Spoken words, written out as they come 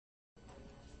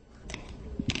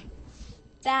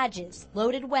badges,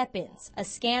 loaded weapons, a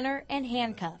scanner, and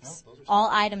handcuffs. All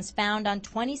items found on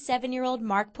 27-year-old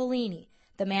Mark Polini,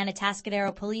 the man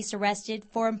Atascadero police arrested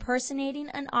for impersonating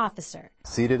an officer.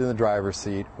 Seated in the driver's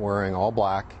seat, wearing all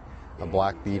black, a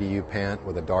black BDU pant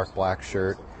with a dark black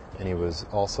shirt, and he was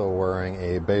also wearing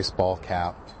a baseball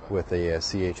cap with a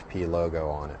CHP logo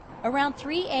on it. Around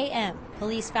 3 a.m.,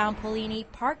 police found Polini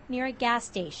parked near a gas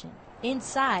station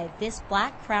inside this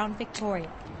black Crown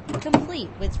Victoria, complete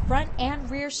with front and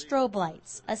rear strobe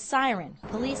lights, a siren,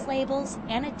 police labels,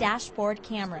 and a dashboard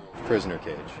camera. Prisoner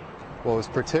cage. What was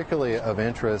particularly of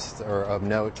interest or of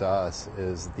note to us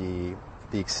is the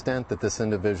extent that this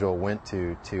individual went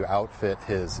to outfit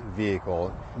his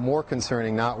vehicle. More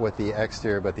concerning not with the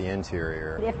exterior but the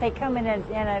interior. If they come in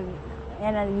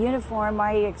a uniform,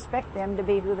 I expect them to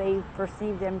be who they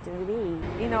perceive them to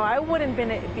be. You know, I wouldn't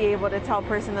be able to tell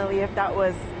personally if that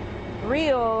was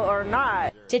real or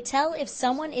not. To tell if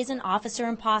someone is an officer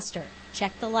imposter,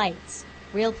 check the lights.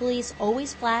 Real police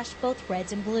always flash both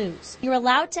reds and blues. You're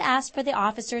allowed to ask for the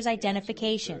officer's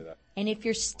identification. And if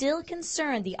you're still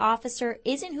concerned the officer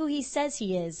isn't who he says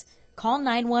he is, call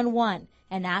 911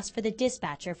 and ask for the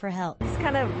dispatcher for help.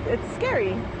 It's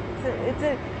scary.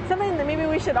 It's something that maybe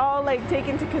we should all take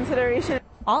into consideration.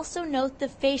 Also note the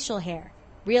facial hair.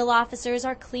 Real officers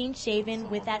are clean shaven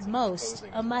with at most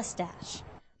a mustache.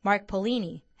 Mark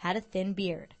Polini had a thin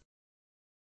beard.